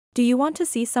Do you want to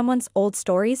see someone's old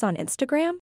stories on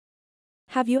Instagram?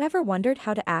 Have you ever wondered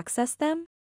how to access them?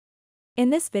 In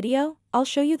this video, I'll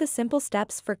show you the simple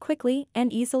steps for quickly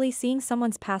and easily seeing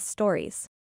someone's past stories.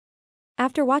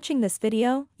 After watching this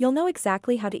video, you'll know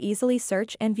exactly how to easily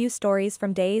search and view stories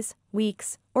from days,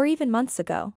 weeks, or even months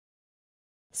ago.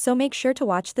 So make sure to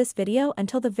watch this video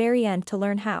until the very end to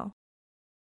learn how.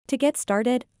 To get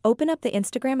started, open up the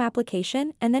Instagram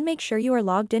application and then make sure you are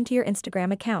logged into your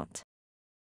Instagram account.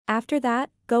 After that,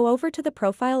 go over to the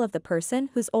profile of the person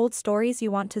whose old stories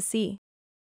you want to see.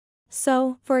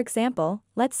 So, for example,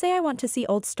 let's say I want to see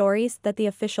old stories that the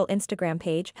official Instagram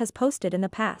page has posted in the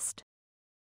past.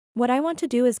 What I want to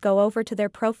do is go over to their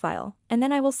profile, and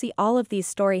then I will see all of these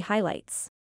story highlights.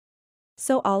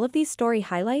 So all of these story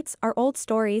highlights are old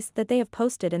stories that they have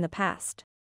posted in the past.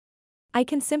 I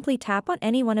can simply tap on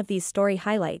any one of these story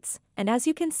highlights, and as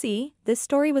you can see, this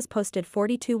story was posted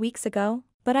 42 weeks ago,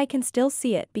 but I can still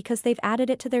see it because they've added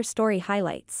it to their story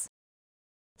highlights.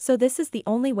 So this is the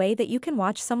only way that you can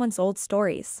watch someone's old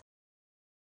stories.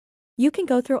 You can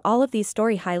go through all of these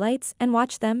story highlights and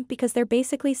watch them because they're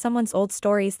basically someone's old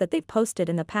stories that they've posted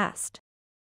in the past.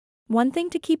 One thing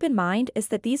to keep in mind is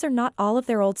that these are not all of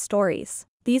their old stories.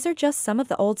 These are just some of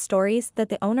the old stories that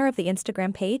the owner of the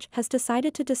Instagram page has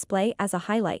decided to display as a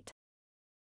highlight.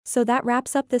 So that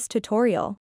wraps up this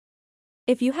tutorial.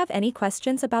 If you have any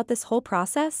questions about this whole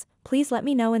process, please let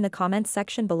me know in the comments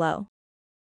section below.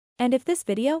 And if this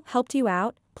video helped you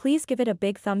out, please give it a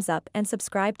big thumbs up and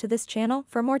subscribe to this channel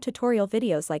for more tutorial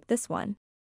videos like this one.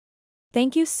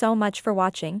 Thank you so much for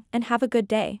watching and have a good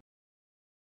day.